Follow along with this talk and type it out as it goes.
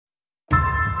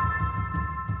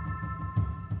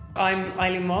I'm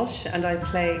Eileen Walsh and I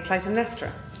play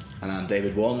Clytemnestra. And I'm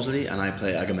David Walmsley and I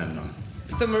play Agamemnon.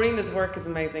 So Marina's work is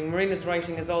amazing. Marina's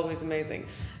writing is always amazing.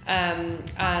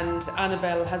 And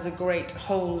Annabelle has a great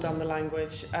hold on the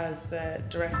language as the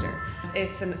director.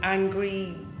 It's an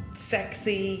angry,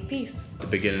 sexy piece. At the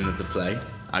beginning of the play,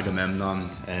 Agamemnon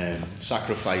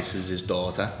sacrifices his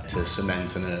daughter to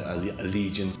cement an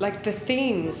allegiance. Like the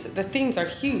themes are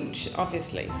huge,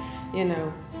 obviously, you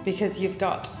know, because you've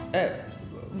got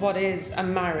what is a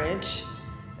marriage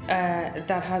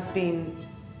that has been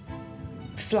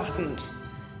flattened,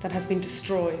 that has been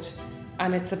destroyed,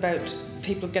 and it's about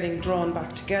people getting drawn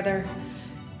back together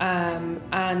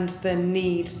and the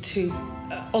need to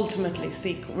ultimately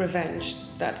seek revenge,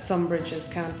 that some bridges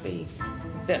can't be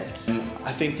built.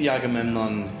 I think the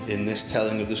Agamemnon in this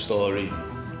telling of the story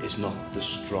is not the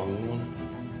strong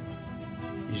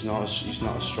one. He's not as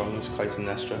strong as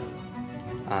Clytemnestra,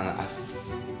 and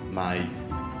my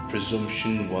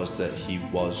presumption was that he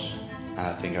was, and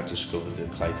I think I've discovered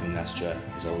that Clytemnestra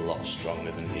is a lot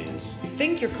stronger than he is. You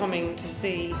think you're coming to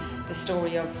see the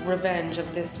story of revenge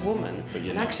of this woman, But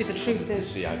you're and not actually the truth to is,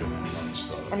 see Agamemnon's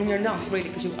story. I mean, you're not really,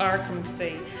 because you are coming to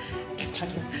see.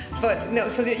 But no,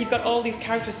 so you've got all these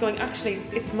characters going, actually,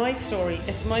 it's my story,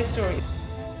 it's my story.